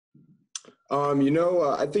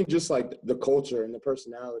I think just like the culture and the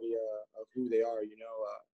personality of who they are,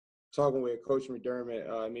 talking with Coach McDermott,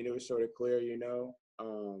 it was sort of clear,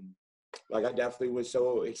 like I definitely was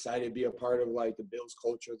so excited to be a part of like the Bills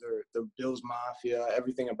culture, the Bills mafia,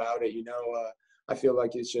 everything about it, I feel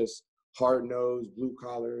like it's just hard-nosed,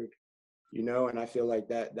 blue-collared, and I feel like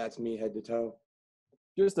that's me head to toe.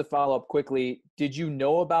 Just to follow up quickly, did you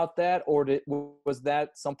know about that, or was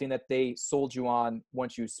that something that they sold you on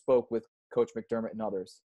once you spoke with Coach McDermott and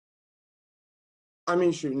others?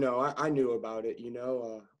 No, I knew about it,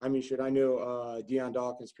 I knew Dion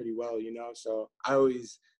Dawkins pretty well, so I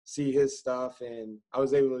always see his stuff, and I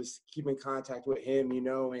was able to keep in contact with him,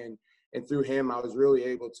 and through him, I was really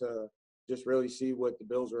able to just really see what the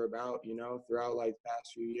Bills were about, throughout like the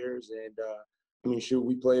past few years, and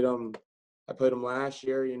we played them. I played them last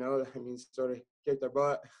year, sort of kicked their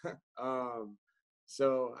butt.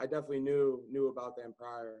 So I definitely knew about them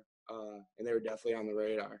prior, and they were definitely on the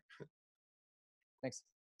radar. Thanks.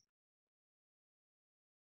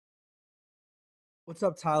 What's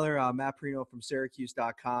up, Tyler? Matt Perino from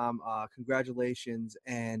Syracuse.com. Congratulations.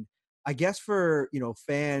 And I guess for,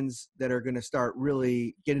 fans that are going to start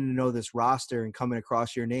really getting to know this roster and coming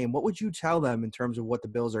across your name, what would you tell them in terms of what the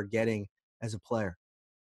Bills are getting as a player?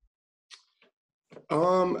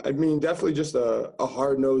 Definitely just a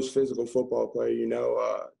hard-nosed physical football player,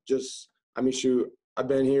 I've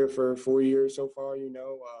been here for 4 years so far,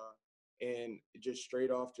 and just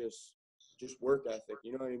straight off just work ethic,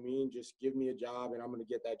 you know what I mean? Just give me a job and I'm going to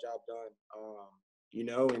get that job done,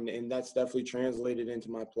 and that's definitely translated into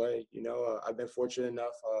my play. I've been fortunate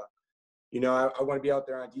enough, I want to be out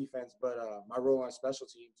there on defense, but my role on special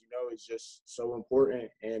teams, is just so important.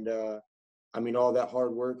 And, all that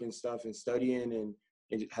hard work and stuff and studying, and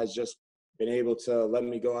it has just been able to let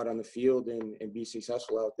me go out on the field and be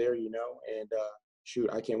successful out there, and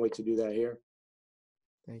I can't wait to do that here.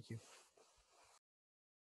 Thank you.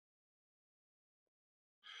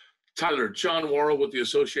 Tyler, John Worrell with the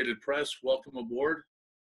Associated Press. Welcome aboard.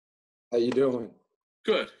 How you doing?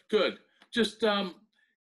 Good. Just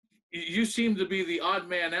you seem to be the odd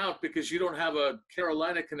man out because you don't have a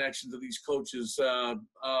Carolina connection to these coaches,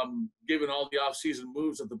 given all the offseason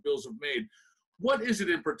moves that the Bills have made. What is it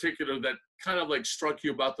in particular that kind of like struck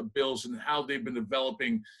you about the Bills and how they've been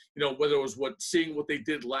developing, whether it was seeing what they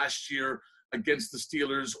did last year against the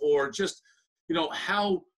Steelers, or just,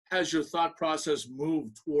 how has your thought process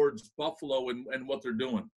moved towards Buffalo and what they're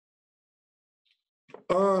doing?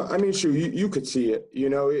 You could see it.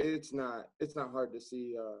 It's not hard to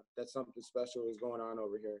see that something special is going on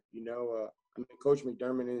over here. Coach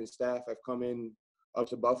McDermott and his staff have come in up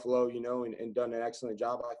to Buffalo, and done an excellent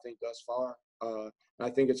job, I think, thus far. And I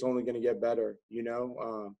think it's only going to get better,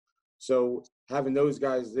 So having those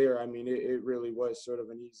guys there, it really was sort of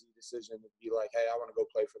an easy decision to be like, hey, I want to go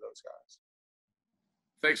play for those guys.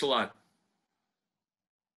 Thanks a lot.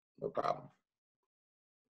 No problem.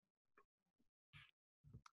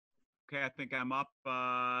 Okay, I think I'm up.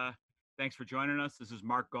 Thanks for joining us. This is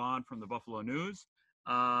Mark Gaughan from the Buffalo News.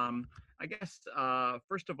 I guess,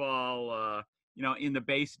 first of all, in the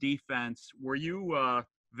base defense, were you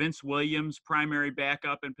Vince Williams' primary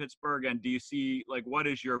backup in Pittsburgh? And do you see, what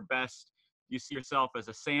is your best? Do you see yourself as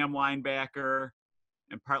a Sam linebacker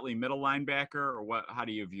and partly middle linebacker, or what? How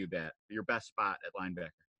do you view that? Your best spot at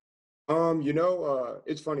linebacker?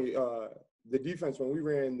 It's funny. The defense, when we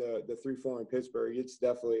ran the 3-4 in Pittsburgh, it's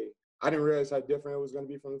definitely – I didn't realize how different it was going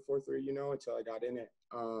to be from the 4-3, until I got in it.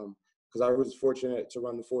 Because I was fortunate to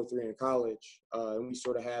run the 4-3 in college, and we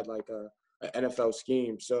sort of had like an NFL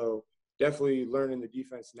scheme. So definitely learning the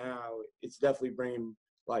defense now, it's definitely bringing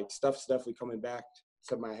stuff's definitely coming back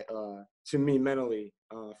to me mentally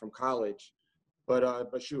from college.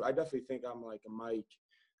 But shoot, I definitely think I'm like a Mike,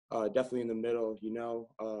 definitely in the middle.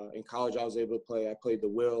 In college I was able to play. I played the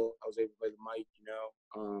Will. I was able to play the Mike.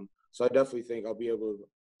 So I definitely think I'll be able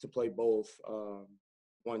to play both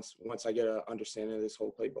once I get an understanding of this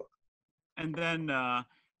whole playbook. And then,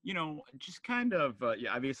 just kind of,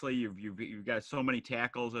 obviously you've got so many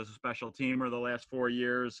tackles as a special teamer the last 4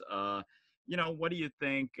 years. What do you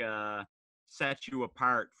think sets you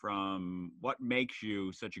apart from what makes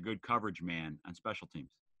you such a good coverage man on special teams?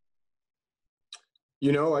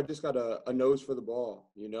 I just got a nose for the ball,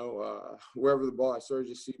 wherever the ball, I sort of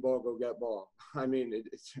just see ball, go get ball.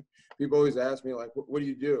 People always ask me, what do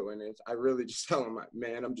you do? And I really just tell them,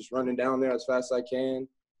 man, I'm just running down there as fast as I can.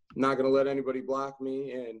 I'm not going to let anybody block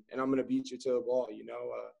me, and I'm going to beat you to the ball,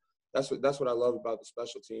 That's what I love about the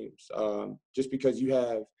special teams. Just because you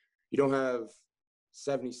don't have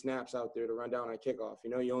 70 snaps out there to run down on kickoff.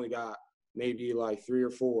 You only got maybe 3 or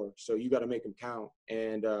 4, so you got to make them count.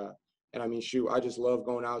 And And I mean, shoot, I just love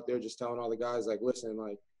going out there, just telling all the guys, like, listen,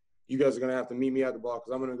 like, you guys are going to have to meet me at the ball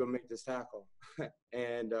because I'm going to go make this tackle.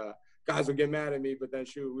 And guys would get mad at me, but then,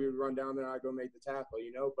 shoot, we would run down there and I'd go make the tackle,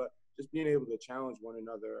 you know. But just being able to challenge one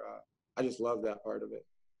another, I just love that part of it.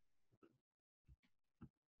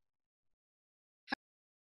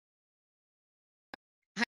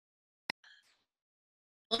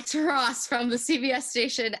 Alex Ross from the CBS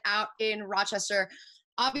station out in Rochester.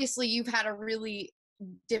 Obviously, you've had a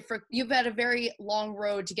very long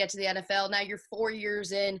road to get to the NFL. Now you're 4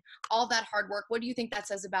 years in, all that hard work. What do you think that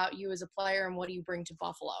says about you as a player, and what do you bring to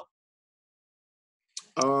Buffalo?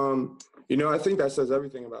 You know, I think that says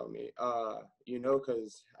everything about me, you know,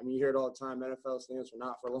 because, I mean, you hear it all the time, NFL stands for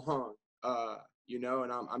not for long, you know,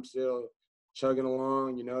 and I'm still chugging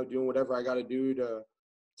along, you know, doing whatever I got to do to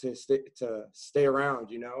stay around,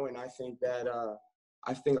 you know, and I think that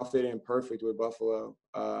I think I'll fit in perfect with Buffalo.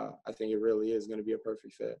 I think it really is going to be a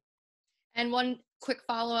perfect fit. And one quick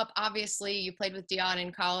follow-up, obviously, you played with Dion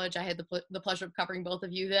in college. I had the pleasure of covering both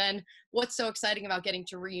of you then. What's so exciting about getting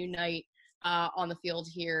to reunite on the field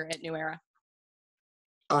here at New Era?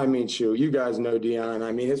 I mean, shoot, you guys know Dion.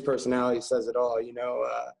 I mean, his personality says it all, you know.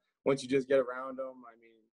 Once you just get around him, I mean,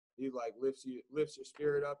 he, like, lifts your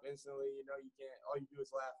spirit up instantly. You know, all you do is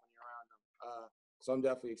laugh when you're around him. So I'm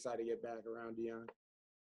definitely excited to get back around Dion.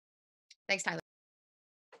 Thanks, Tyler.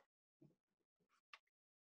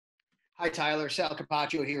 Hi, Tyler. Sal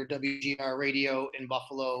Capaccio here, WGR Radio in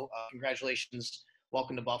Buffalo. Congratulations.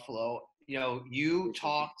 Welcome to Buffalo. You know, you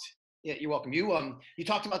talked – yeah, you're welcome. You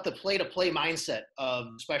talked about the play-to-play mindset of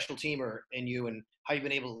special teamer in you and how you've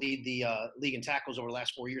been able to lead the league in tackles over the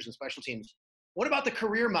last 4 years in special teams. What about the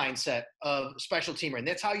career mindset of special teamer? And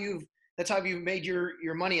that's how you've made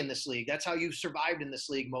your money in this league. That's how you've survived in this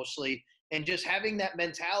league mostly. And just having that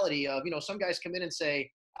mentality of, you know, some guys come in and say,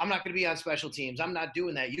 I'm not going to be on special teams. I'm not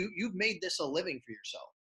doing that. You've made this a living for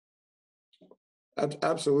yourself.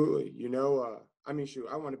 Absolutely. You know, I mean, shoot,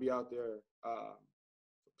 I want to be out there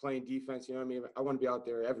playing defense. You know what I mean? I want to be out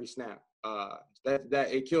there every snap. That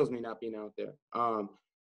it kills me not being out there.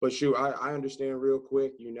 But shoot, I understand real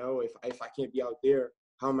quick, you know, if I can't be out there,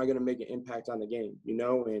 how am I going to make an impact on the game? You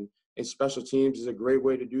know, and special teams is a great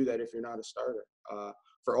way to do that if you're not a starter.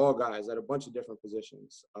 For all guys at a bunch of different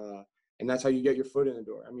positions. And that's how you get your foot in the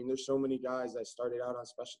door. I mean, there's so many guys that started out on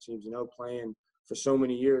special teams, you know, playing for so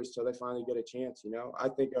many years till they finally get a chance, you know. I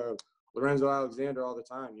think of Lorenzo Alexander all the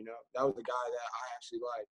time, you know. That was the guy that I actually,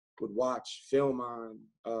 like, would watch film on,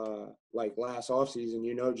 like, last offseason,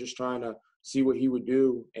 you know, just trying to see what he would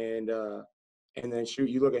do. And then,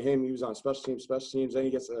 shoot, you look at him, he was on special teams, then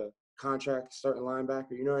he gets a contract starting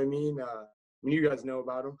linebacker, you know what I mean? I mean, you guys know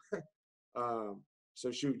about him. So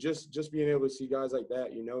shoot, just being able to see guys like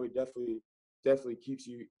that, you know, it definitely keeps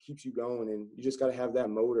you going, and you just got to have that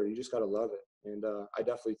motor. You just got to love it, and I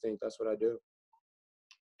definitely think that's what I do.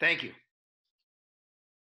 Thank you.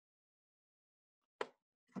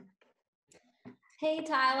 Hey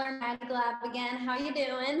Tyler, Maddie Glab again. How you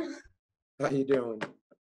doing? How you doing?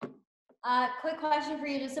 Quick question for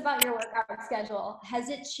you, just about your workout schedule. Has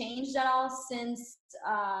it changed at all since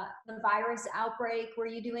the virus outbreak? Were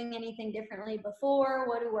you doing anything differently before?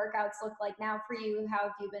 What do workouts look like now for you? How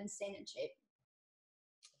have you been staying in shape?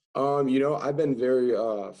 You know, I've been very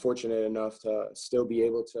fortunate enough to still be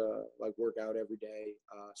able to, like, work out every day.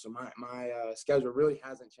 So my schedule really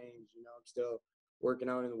hasn't changed. You know, I'm still working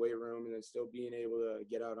out in the weight room and then still being able to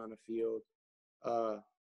get out on the field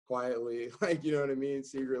quietly, like, you know what I mean?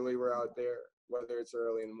 Secretly, we're out there, whether it's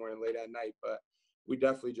early in the morning, late at night, but we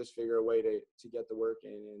definitely just figure a way to get the work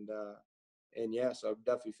in. And yeah, so I'm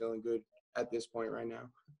definitely feeling good at this point right now.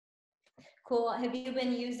 Cool. Have you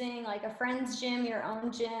been using, like, a friend's gym, your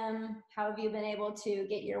own gym? How have you been able to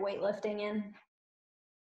get your weightlifting in?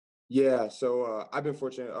 Yeah, so I've been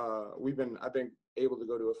fortunate. I've been able to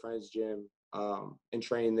go to a friend's gym and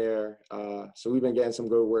train there. So we've been getting some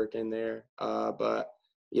good work in there. But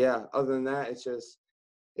yeah, other than that, it's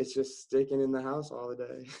just sticking in the house all the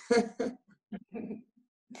day.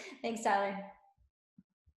 Thanks, Tyler.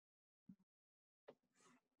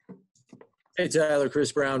 Hey, Tyler,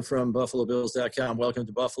 Chris Brown from BuffaloBills.com. Welcome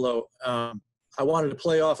to Buffalo. I wanted to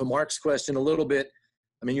play off of Mark's question a little bit.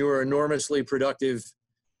 I mean, you were enormously productive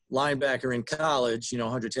linebacker in college, you know,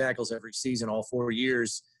 100 tackles every season, all 4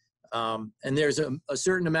 years. And there's a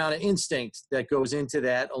certain amount of instinct that goes into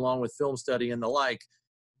that, along with film study and the like.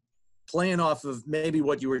 Playing off of maybe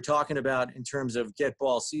what you were talking about in terms of get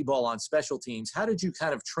ball, see ball on special teams, how did you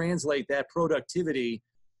kind of translate that productivity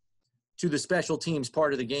to the special teams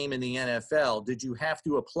part of the game in the NFL? Did you have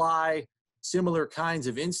to apply similar kinds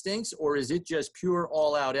of instincts, or is it just pure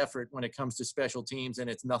all-out effort when it comes to special teams and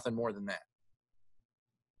it's nothing more than that?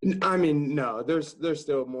 I mean, no, there's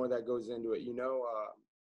still more that goes into it,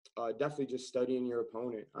 definitely just studying your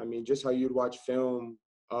opponent. I mean, just how you'd watch film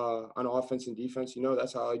on offense and defense,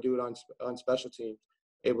 that's how I do it on special teams.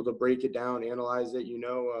 Able to break it down, analyze it,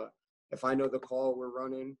 if I know the call we're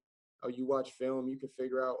running, you watch film, you can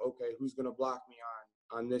figure out, okay, who's going to block me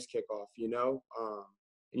on this kickoff,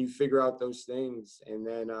 and you figure out those things. And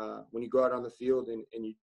then when you go out on the field and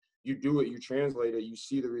you do it, you translate it, you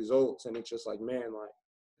see the results, and it's just like, man, like,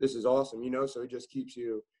 this is awesome, so it just keeps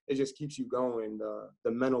you going,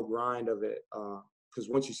 the mental grind of it, because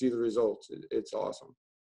once you see the results, it's awesome.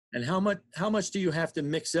 And how much do you have to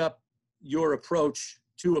mix up your approach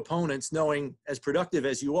to opponents, knowing as productive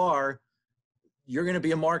as you are, you're going to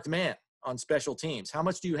be a marked man on special teams? How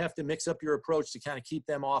much do you have to mix up your approach to kind of keep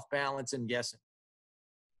them off balance and guessing?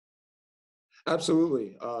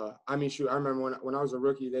 Absolutely. I mean, shoot, I remember when I was a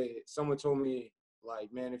rookie, someone told me,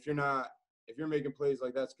 like, man, if you're making plays,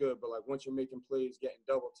 like, that's good, but like once you're making plays, getting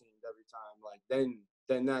double teamed every time, like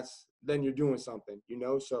then you're doing something,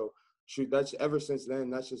 So shoot, that's ever since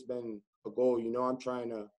then, that's just been a goal.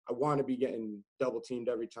 I want to be getting double teamed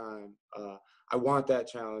every time. I want that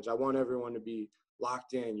challenge. I want everyone to be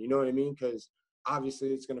locked in. You know what I mean? Because obviously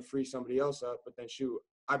it's going to free somebody else up. But then shoot,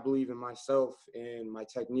 I believe in myself and my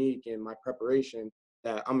technique and my preparation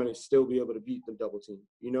that I'm going to still be able to beat the double team.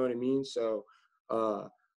 You know what I mean? So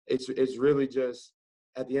it's really just,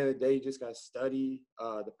 at the end of the day, you just got to study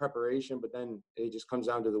the preparation, but then it just comes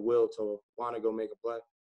down to the will to want to go make a play.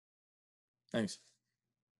 Thanks.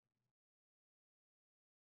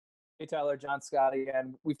 Hey, Tyler, John Scott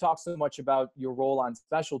again. We've talked so much about your role on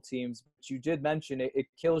special teams, but you did mention it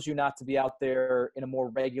kills you not to be out there in a more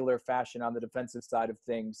regular fashion on the defensive side of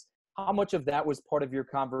things. How much of that was part of your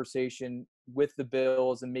conversation with the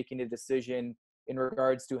Bills and making a decision in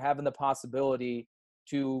regards to having the possibility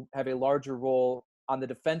to have a larger role on the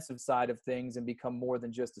defensive side of things and become more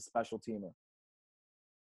than just a special teamer?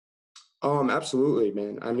 Absolutely,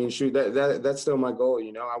 man. I mean, shoot, that's still my goal.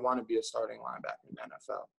 I want to be a starting linebacker in the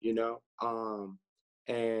NFL.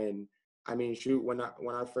 And I mean, shoot, when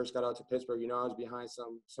I first got out to Pittsburgh, I was behind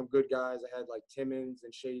some good guys. I had like Timmons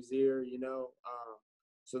and Shazier,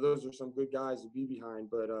 so those are some good guys to be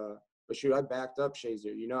behind. But shoot, I backed up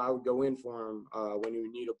Shazier. I would go in for him when he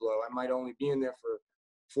would need a blow. I might only be in there for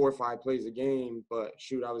 4 or 5 plays a game, but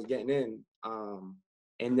shoot, I was getting in.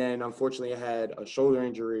 And then unfortunately, I had a shoulder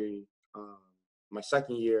injury my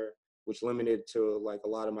second year, which limited to like a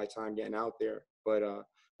lot of my time getting out there. But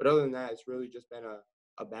other than that, it's really just been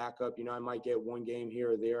a backup. I might get one game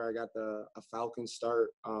here or there. I got a Falcons start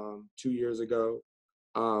 2 years ago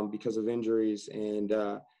because of injuries. And,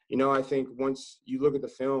 I think once you look at the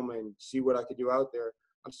film and see what I could do out there,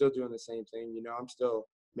 I'm still doing the same thing. I'm still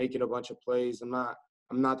making a bunch of plays. I'm not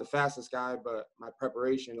the fastest guy, but my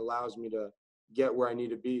preparation allows me to get where I need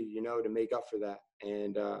to be, to make up for that.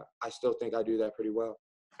 And I still think I do that pretty well.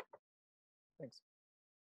 Thanks.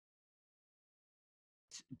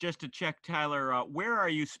 Just to check, Tyler, where are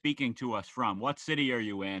you speaking to us from? What city are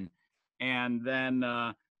you in? And then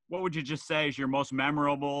what would you just say is your most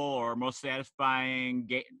memorable or most satisfying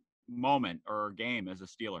moment or game as a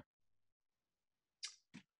Steeler?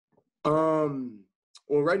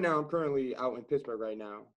 Well, right now I'm currently out in Pittsburgh right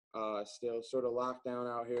now. Still sort of locked down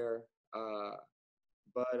out here.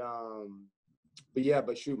 But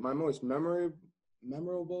shoot, my most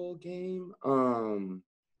memorable game.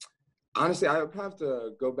 Honestly, I would have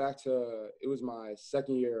to go back to, it was my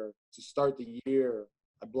second year to start the year.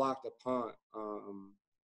 I blocked a punt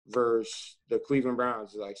versus the Cleveland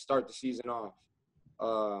Browns to like start the season off.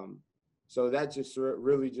 So that just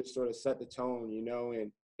really just sort of set the tone,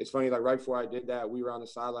 and it's funny, like right before I did that, we were on the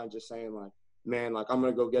sideline just saying like, man, like I'm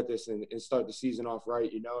going to go get this and start the season off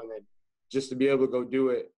right, and then just to be able to go do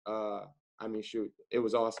it, I mean, shoot, it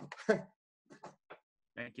was awesome.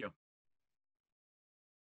 Thank you.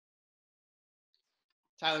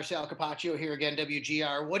 Tyler Sal Capaccio here again,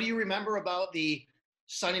 WGR. What do you remember about the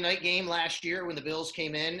Sunday night game last year when the Bills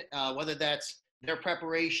came in, whether that's their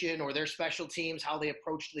preparation or their special teams, how they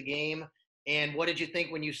approached the game? And what did you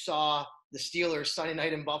think when you saw the Steelers Sunday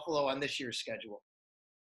night in Buffalo on this year's schedule?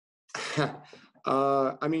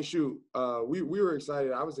 I mean, shoot, we were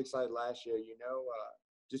excited. I was excited last year,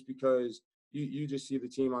 just because you just see the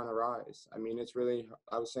team on the rise. I mean, it's really,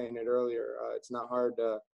 I was saying it earlier, it's not hard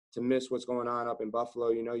to miss what's going on up in Buffalo.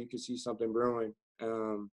 You could see something brewing.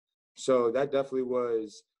 So that definitely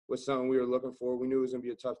was something we were looking for. We knew it was going to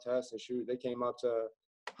be a tough test, and shoot, they came up to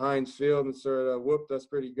Heinz Field and sort of whooped us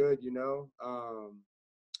pretty good,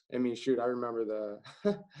 I mean, shoot, I remember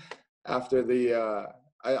the after the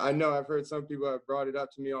I know I've heard some people have brought it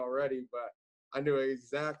up to me already, but I knew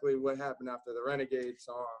exactly what happened after the Renegade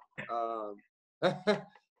song.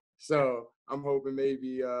 So I'm hoping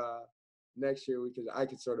maybe next year I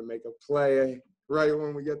could sort of make a play right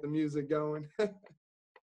when we get the music going.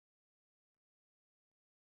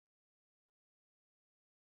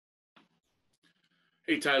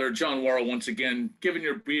 Hey, Tyler, John Worrell once again. Given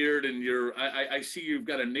your beard and I see you've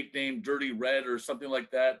got a nickname, Dirty Red or something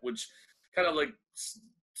like that, which kind of like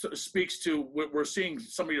speaks to what we're seeing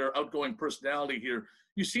some of your outgoing personality here.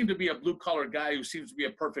 You seem to be a blue collar guy who seems to be a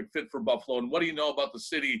perfect fit for Buffalo. And what do you know about the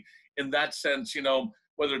city in that sense? You know,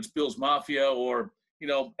 whether it's Bills Mafia or, you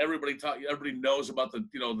know, everybody knows about the,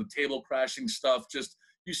 you know, the table crashing stuff. Just,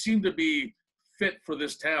 you seem to be fit for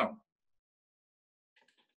this town.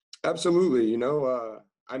 Absolutely. You know,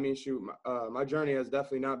 I mean, shoot, my journey has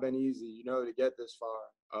definitely not been easy, you know, to get this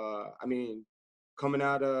far. I mean, coming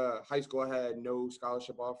out of high school, I had no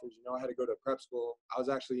scholarship offers. You know, I had to go to prep school. I was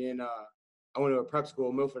actually I went to a prep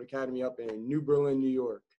school, Milford Academy, up in New Berlin, New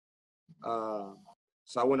York.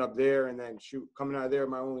 So I went up there, and then shoot, coming out of there,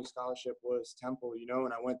 my only scholarship was Temple, you know,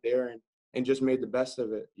 and I went there and just made the best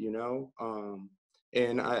of it, you know.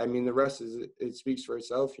 And I mean, the rest it speaks for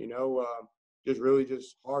itself, you know.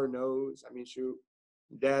 Just hard nosed. I mean, shoot,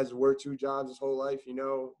 dad's worked 2 jobs his whole life, you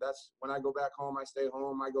know. That's when I go back home, I stay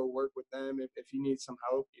home, I go work with them if he needs some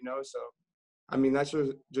help, you know. So I mean, that's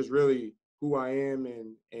just really who I am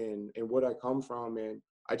and what I come from. And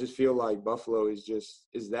I just feel like Buffalo is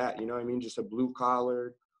that, you know what I mean? Just a blue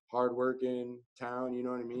collar, hardworking town, you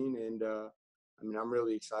know what I mean? And I mean, I'm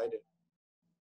really excited.